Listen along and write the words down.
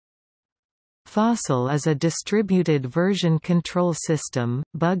Fossil is a distributed version control system,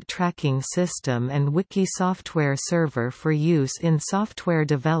 bug tracking system and wiki software server for use in software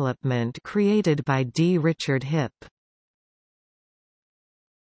development created by D. Richard Hipp.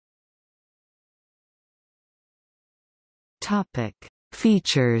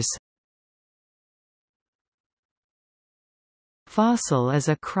 Features. Fossil is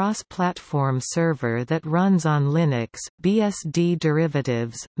a cross-platform server that runs on Linux, BSD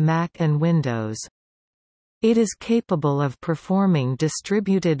derivatives, Mac and Windows. It is capable of performing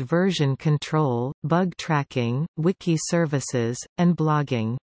distributed version control, bug tracking, wiki services, and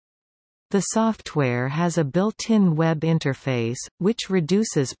blogging. The software has a built-in web interface, which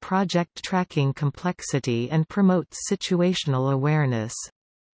reduces project tracking complexity and promotes situational awareness.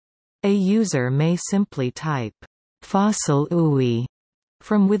 A user may simply type Fossil UI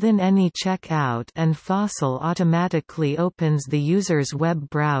from within any checkout and Fossil automatically opens the user's web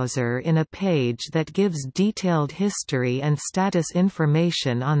browser in a page that gives detailed history and status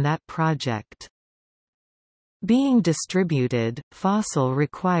information on that project. Being distributed, Fossil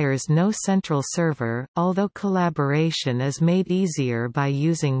requires no central server, although collaboration is made easier by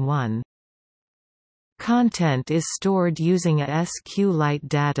using one. Content is stored using a SQLite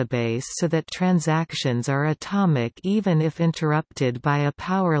database so that transactions are atomic even if interrupted by a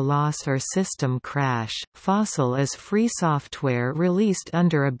power loss or system crash. Fossil is free software released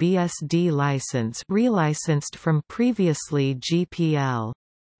under a BSD license, relicensed from previously GPL.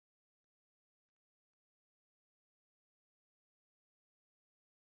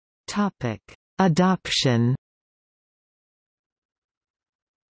 Topic: Adoption.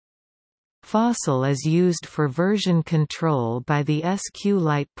 Fossil is used for version control by the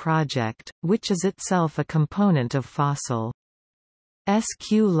SQLite project, which is itself a component of Fossil.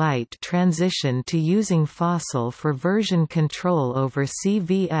 SQLite transitioned to using Fossil for version control over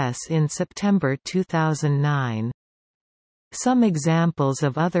CVS in September 2009. Some examples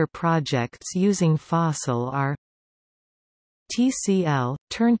of other projects using Fossil are TCL –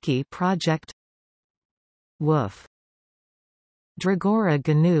 Turnkey Project, Woof, Dragora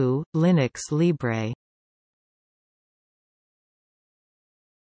GNU, Linux Libre.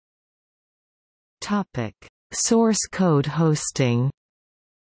 Topic: Source code hosting.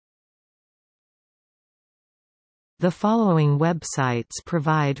 The following websites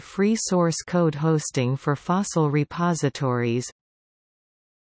provide free source code hosting for Fossil repositories.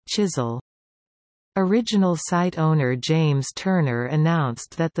 Chisel. Original site owner James Turner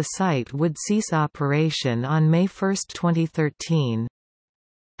announced that the site would cease operation on May 1, 2013.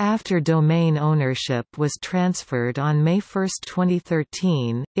 After domain ownership was transferred on May 1,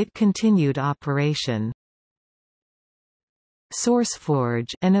 2013, it continued operation.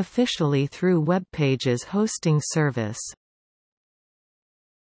 SourceForge, an officially through web pages hosting service.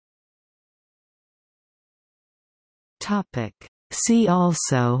 Topic: See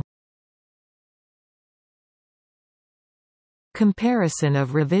also. Comparison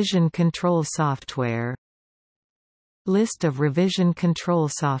of revision control software. List of revision control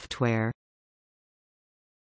software.